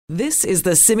This is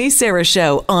the Simi Sara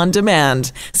Show on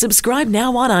demand. Subscribe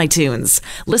now on iTunes.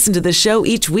 Listen to the show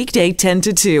each weekday 10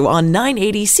 to 2 on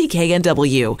 980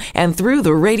 CKNW and through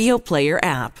the Radio Player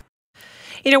app.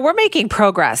 You know, we're making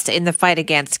progress in the fight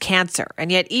against cancer. And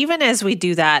yet, even as we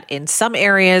do that in some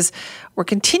areas, we're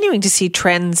continuing to see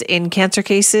trends in cancer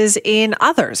cases in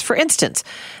others. For instance,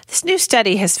 this new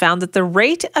study has found that the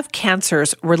rate of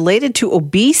cancers related to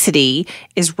obesity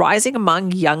is rising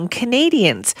among young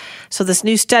Canadians. So this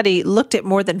new study looked at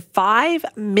more than 5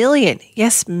 million,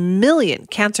 million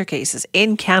cancer cases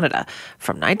in Canada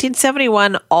from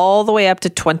 1971 all the way up to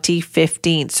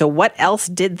 2015. So what else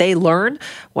did they learn?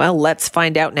 Well, let's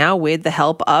find out now with the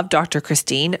help of Dr.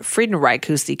 Christine Friedenreich,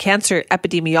 who's the cancer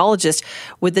epidemiologist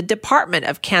with the Department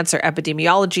of Cancer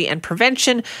Epidemiology and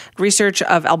Prevention Research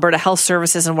of Alberta Health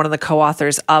Services and one of the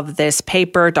co-authors of this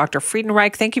paper. Dr.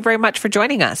 Friedenreich, thank you very much for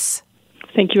joining us.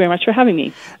 Thank you very much for having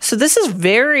me. So this is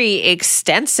very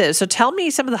extensive. So tell me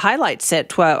some of the highlights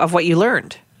of what you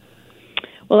learned.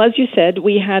 Well, as you said,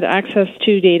 we had access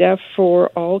to data for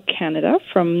all Canada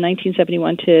from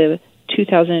 1971 to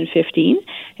 2015.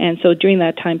 And so during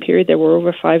that time period, there were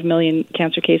over 5 million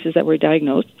cancer cases that were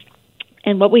diagnosed.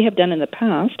 And what we have done in the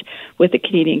past with the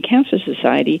Canadian Cancer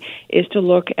Society is to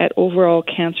look at overall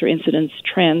cancer incidence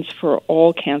trends for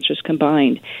all cancers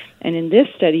combined. And in this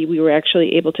study, we were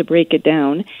actually able to break it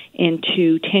down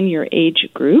into 10-year age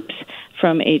groups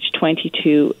from age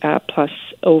 22 plus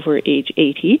over age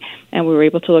 80. And we were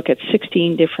able to look at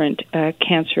 16 different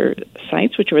cancer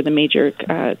sites, which were the major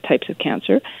types of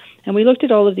cancer. And we looked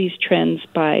at all of these trends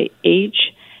by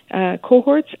age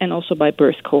cohorts and also by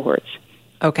birth cohorts.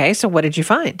 Okay, so what did you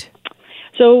find?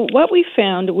 So what we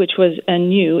found, which was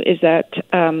new, is that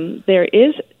there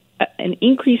is an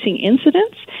increasing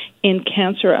incidence in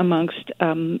cancer amongst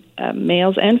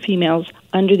males and females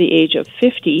under the age of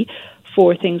 50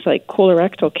 for things like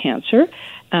colorectal cancer,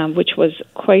 which was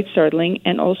quite startling.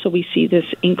 And also we see this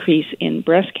increase in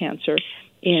breast cancer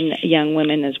in young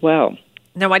women as well.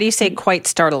 Now, why do you say quite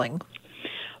startling?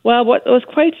 Well, what was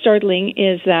quite startling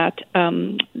is that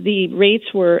the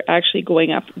rates were actually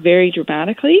going up very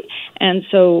dramatically, and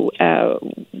so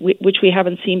which we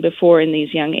haven't seen before in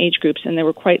these young age groups, and there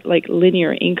were quite like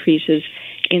linear increases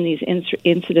in these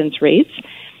incidence rates.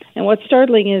 And what's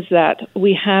startling is that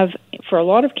we have, for a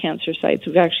lot of cancer sites,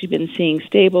 we've actually been seeing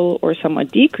stable or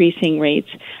somewhat decreasing rates,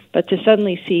 but to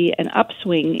suddenly see an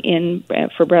upswing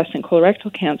for breast and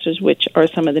colorectal cancers, which are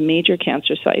some of the major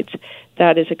cancer sites,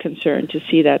 that is a concern to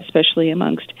see that, especially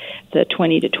amongst the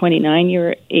 20 to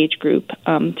 29-year age group.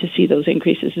 To see those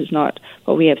increases is not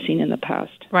what we have seen in the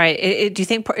past. Right. Do you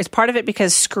think is part of it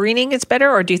because screening is better,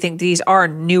 or do you think these are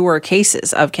newer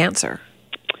cases of cancer?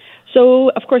 So,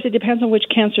 of course, it depends on which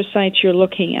cancer sites you're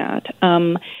looking at.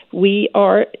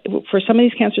 For some of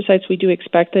these cancer sites, we do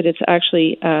expect that it's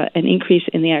actually an increase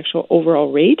in the actual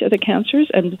overall rate of the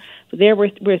cancers. And there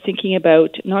we're thinking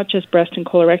about not just breast and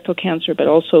colorectal cancer, but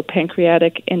also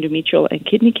pancreatic, endometrial, and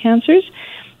kidney cancers.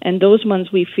 And those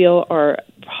ones we feel are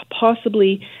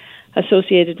possibly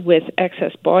associated with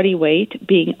excess body weight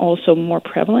being also more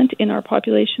prevalent in our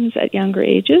populations at younger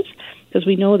ages, because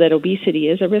we know that obesity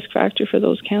is a risk factor for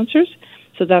those cancers.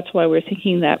 So that's why we're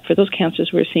thinking that for those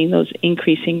cancers, we're seeing those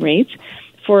increasing rates.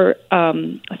 For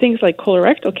things like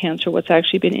colorectal cancer, what's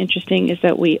actually been interesting is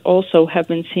that we also have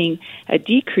been seeing a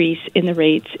decrease in the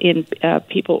rates in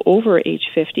people over age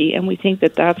 50, and we think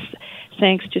that that's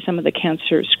thanks to some of the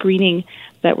cancer screening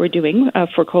that we're doing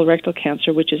for colorectal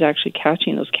cancer, which is actually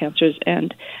catching those cancers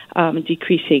and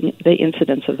decreasing the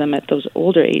incidence of them at those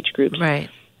older age groups. Right.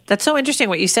 That's so interesting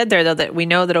what you said there, though, that we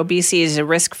know that obesity is a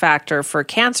risk factor for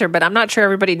cancer, but I'm not sure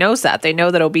everybody knows that. They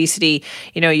know that obesity,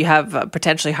 you have a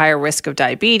potentially higher risk of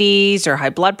diabetes or high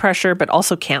blood pressure, but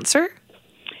also cancer?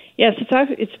 Yes,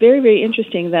 it's very, very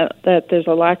interesting that there's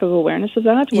a lack of awareness of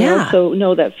that. We also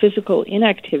know that physical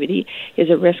inactivity is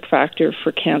a risk factor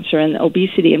for cancer, and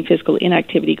obesity and physical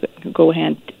inactivity go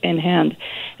hand in hand.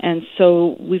 And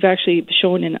so we've actually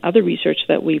shown in other research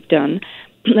that we've done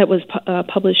that was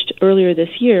published earlier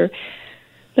this year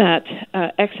that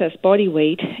excess body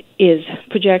weight is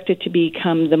projected to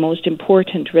become the most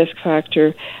important risk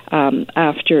factor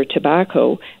after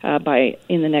tobacco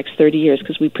in the next 30 years,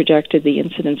 because we projected the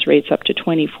incidence rates up to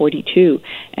 2042,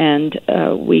 and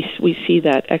we see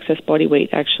that excess body weight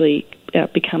actually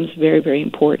becomes very, very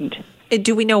important.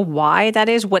 Do we know why that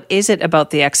is? What is it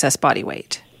about the excess body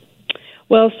weight?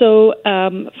 Well, so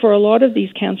for a lot of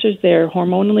these cancers, they're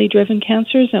hormonally driven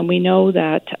cancers, and we know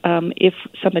that if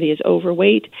somebody is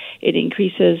overweight, it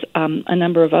increases a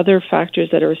number of other factors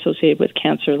that are associated with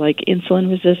cancer, like insulin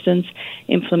resistance,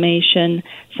 inflammation,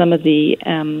 some of the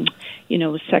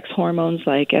sex hormones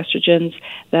like estrogens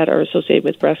that are associated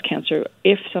with breast cancer.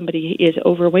 If somebody is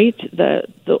overweight,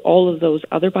 all of those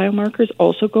other biomarkers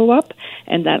also go up,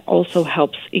 and that also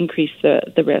helps increase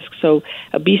the risk. So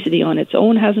obesity on its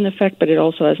own has an effect, but it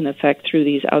also has an effect through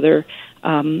these other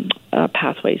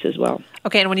pathways as well.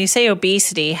 Okay, and when you say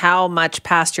obesity, how much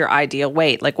past your ideal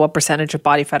weight? Like what percentage of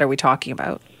body fat are we talking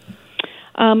about?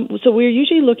 So we're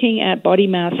usually looking at body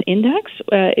mass index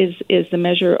is the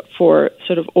measure for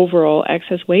sort of overall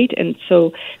excess weight, and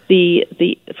so the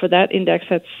for that index,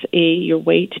 that's your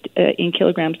weight in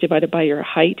kilograms divided by your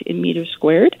height in meters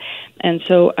squared, and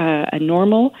so a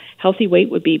normal healthy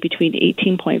weight would be between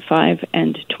 18.5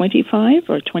 and 25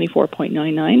 or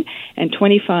 24.99, and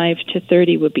 25 to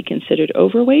 30 would be considered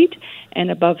overweight,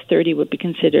 and above 30 would be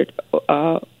considered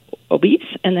obese,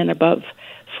 and then above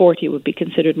 40 would be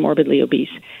considered morbidly obese.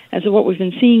 And so what we've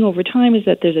been seeing over time is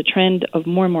that there's a trend of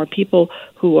more and more people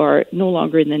who are no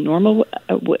longer in the normal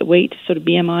weight sort of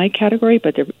BMI category,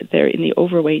 but they're in the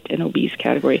overweight and obese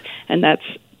category. And that's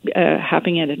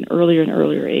happening at an earlier and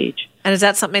earlier age. And is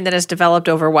that something that has developed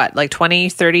over what, like 20,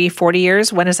 30, 40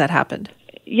 years? When has that happened?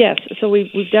 Yes. So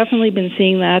we've definitely been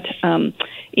seeing that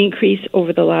increase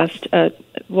over the last,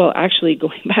 actually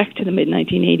going back to the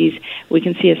mid-1980s, we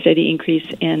can see a steady increase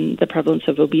in the prevalence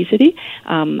of obesity,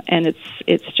 and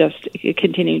it's just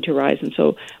continuing to rise. And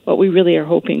so what we really are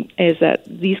hoping is that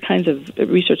these kinds of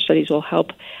research studies will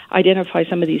help identify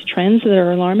some of these trends that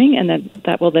are alarming, and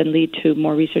that will then lead to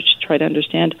more research to try to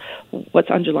understand what's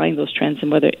underlying those trends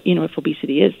and whether, if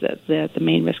obesity is the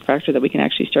main risk factor, that we can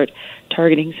actually start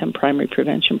targeting some primary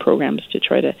prevention programs to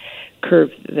try to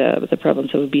curb the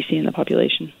prevalence of obesity in the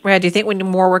population. Right. Do you think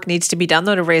more work needs to be done,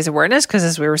 though, to raise awareness? Because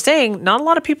as we were saying, not a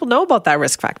lot of people know about that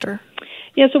risk factor.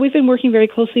 Yeah, so we've been working very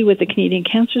closely with the Canadian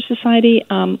Cancer Society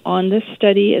on this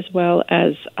study as well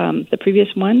as the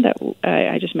previous one that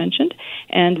I just mentioned.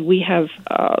 And we have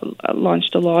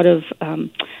launched a lot of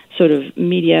sort of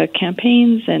media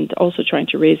campaigns and also trying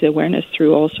to raise awareness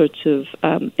through all sorts of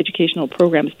educational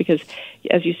programs because,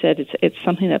 as you said, it's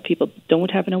something that people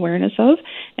don't have an awareness of,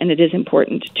 and it is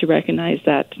important to recognize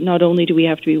that not only do we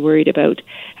have to be worried about,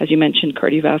 as you mentioned,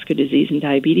 cardiovascular disease and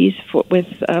diabetes with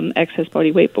excess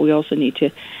body weight, but we also need to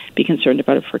be concerned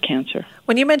about it for cancer.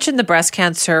 When you mentioned the breast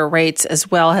cancer rates as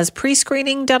well, has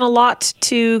pre-screening done a lot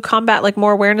to combat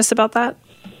more awareness about that?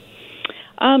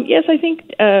 Yes, I think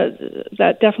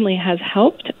that definitely has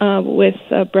helped with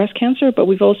breast cancer, but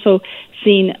we've also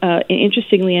seen,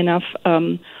 interestingly enough,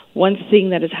 one thing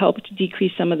that has helped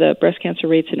decrease some of the breast cancer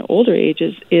rates in older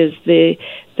ages is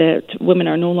that women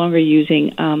are no longer using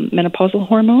menopausal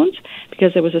hormones,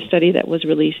 because there was a study that was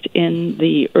released in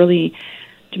the early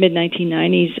to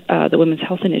mid-1990s, the Women's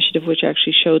Health Initiative, which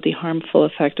actually showed the harmful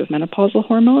effect of menopausal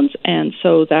hormones, and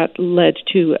so that led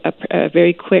to a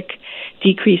very quick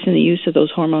decrease in the use of those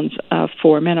hormones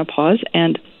for menopause,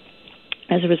 and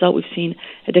as a result, we've seen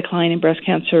a decline in breast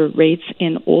cancer rates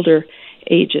in older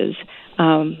ages,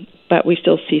 but we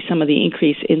still see some of the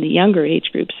increase in the younger age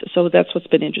groups. So that's what's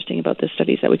been interesting about this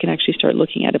study, is that we can actually start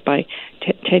looking at it by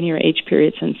 10-year age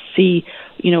periods and see,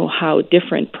 how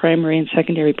different primary and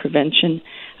secondary prevention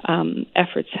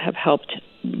efforts have helped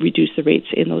reduce the rates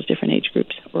in those different age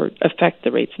groups or affect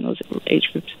the rates in those age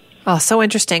groups. Oh, so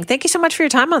interesting. Thank you so much for your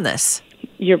time on this.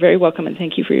 You're very welcome, and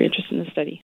thank you for your interest in the study.